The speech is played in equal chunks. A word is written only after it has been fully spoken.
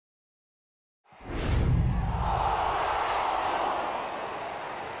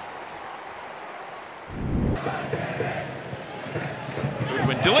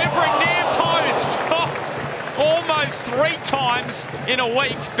delivering near post. Oh, almost 3 times in a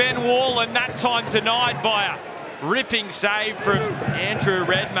week. Ben Wallen, that time denied by a ripping save from Andrew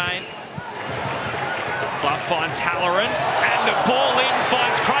Redmayne. Clough finds Halloran, and the ball in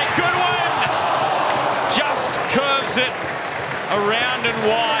finds Craig Goodwin. Just curves it around and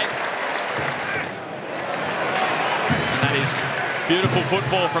wide. And that is beautiful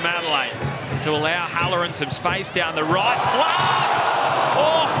football from Adelaide to allow Halloran some space down the right. Clough!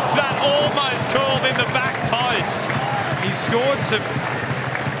 Oh, that almost called in the back post. He scored some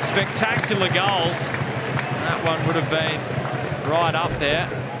spectacular goals. That one would have been right up there.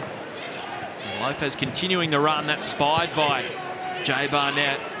 Lopez continuing the run, that's spied by Jay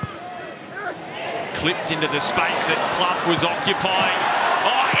Barnett. Clipped into the space that Clough was occupying.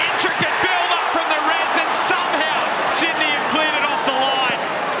 Oh, intricate build-up from the Reds, and somehow Sydney have cleared it off the line.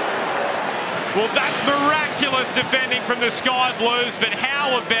 Well, that's miraculous defending from the Sky Blues, but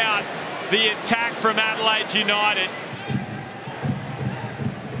how about the attack from Adelaide United?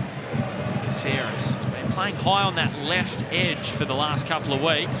 Caceres has been playing high on that left edge for the last couple of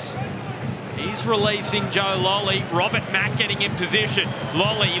weeks. He's releasing Joe Lolly. Robert Mack getting in position.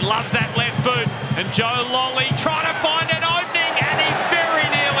 Lolly, he loves that left boot. And Joe Lolly trying to find an opening, and he very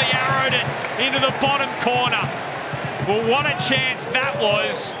nearly arrowed it into the bottom corner. Well, what a chance that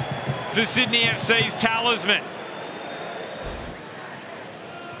was for Sydney FC's talisman.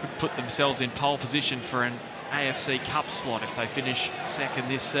 Could put themselves in pole position for an AFC Cup slot if they finish second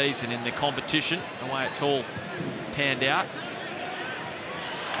this season in the competition, the way it's all panned out.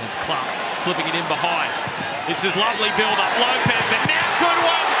 There's Clough slipping it in behind. This is lovely build-up. Lopez, and now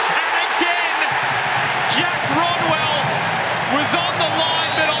Goodwin, and again, Jack Rodwell was on the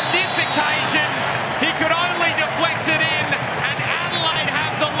line, but on this occasion, he could only deflect it in, and Adelaide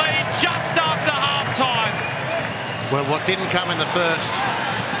have the lead just after half-time. Well, what didn't come in the first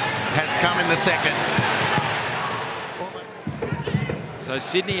has come in the second. So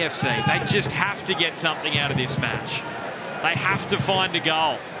Sydney FC, they just have to get something out of this match. They have to find a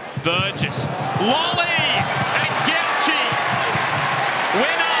goal. Burgess, Lolly, and Gauchi.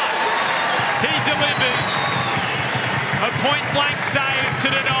 When asked, he delivers. A point-blank save to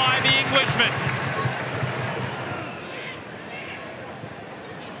deny the Englishman.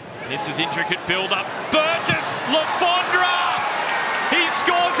 This is intricate build-up. Burgess, Lafondra. He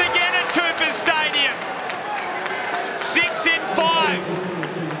scores again at Cooper Stadium. 6 in 5.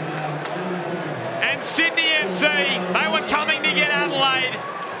 And Sydney FC, they were coming to get Adelaide,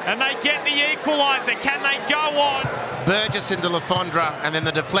 and they get the equaliser. Can they go on? Burgess into Lafondra, and then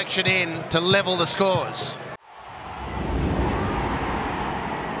the deflection in to level the scores.